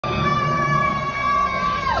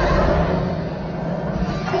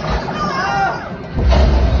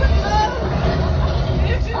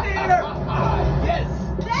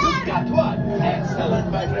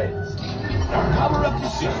my friends. Power up the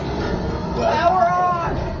ship. Power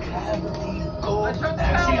on! Go I turned the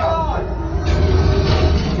action. power on!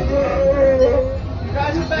 You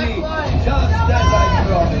guys are back flying! Just as I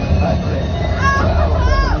promised, my friend.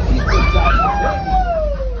 Now, the resistance are ready.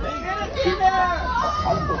 Get us in there!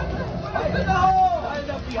 Open the hole! Line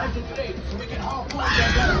up behind the train so we can all pull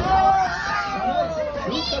together.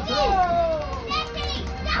 Shoot the train.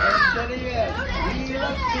 And there he is. Real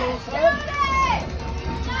up close up.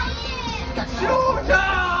 Shoot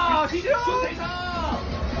her! Shoot her!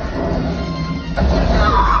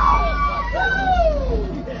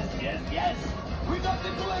 Yes. We got the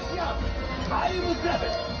collection. I will grab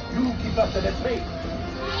it. You keep up to the train.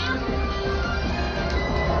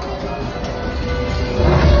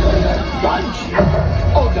 Bunch.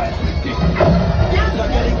 Oh, that's ridiculous. Things are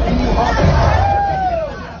getting too hot.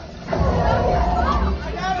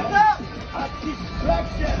 I got it up! A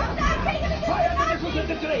distraction. Fire the missiles at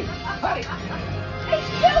the train. Hurry.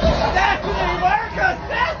 Destiny! Marcus!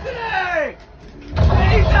 Destiny!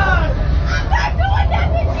 Jesus! I'm not doing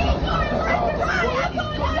nothing, Igor! I'm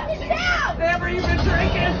going up and down! Never even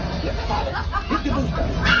drinking! Hit the booster.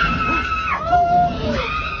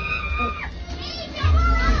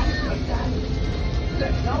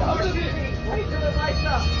 Let's go out of here. Wait till it lights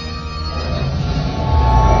up!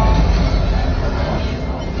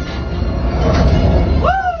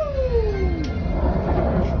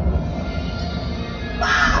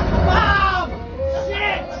 Mom!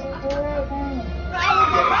 Shit! That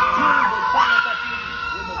was a bomb!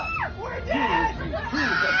 We're dead! Two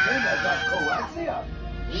containers of coaxium.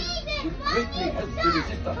 This will greatly help the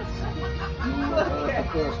resistance. You heard the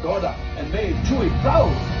first order and made Chewie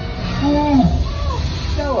proud.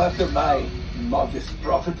 Now after my modest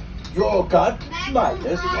profit, your cut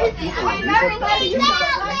minus what you owe me for Everybody,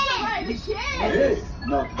 buying. Hey,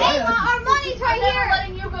 not bad. our money's right I'm never here!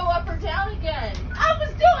 letting you go up or down again. I was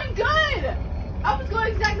doing good! I was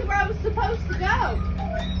going exactly where I was supposed to go.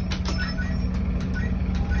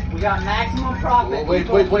 We got maximum profit.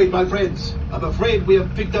 Oh, wait, my friends. I'm afraid we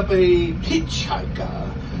have picked up a hitchhiker.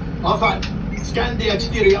 Enfin, scan the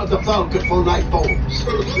exterior of the Falcon for light bulbs.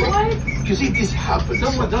 What? You see, this happens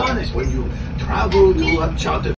Someone's on sometimes it. when you travel to uncharted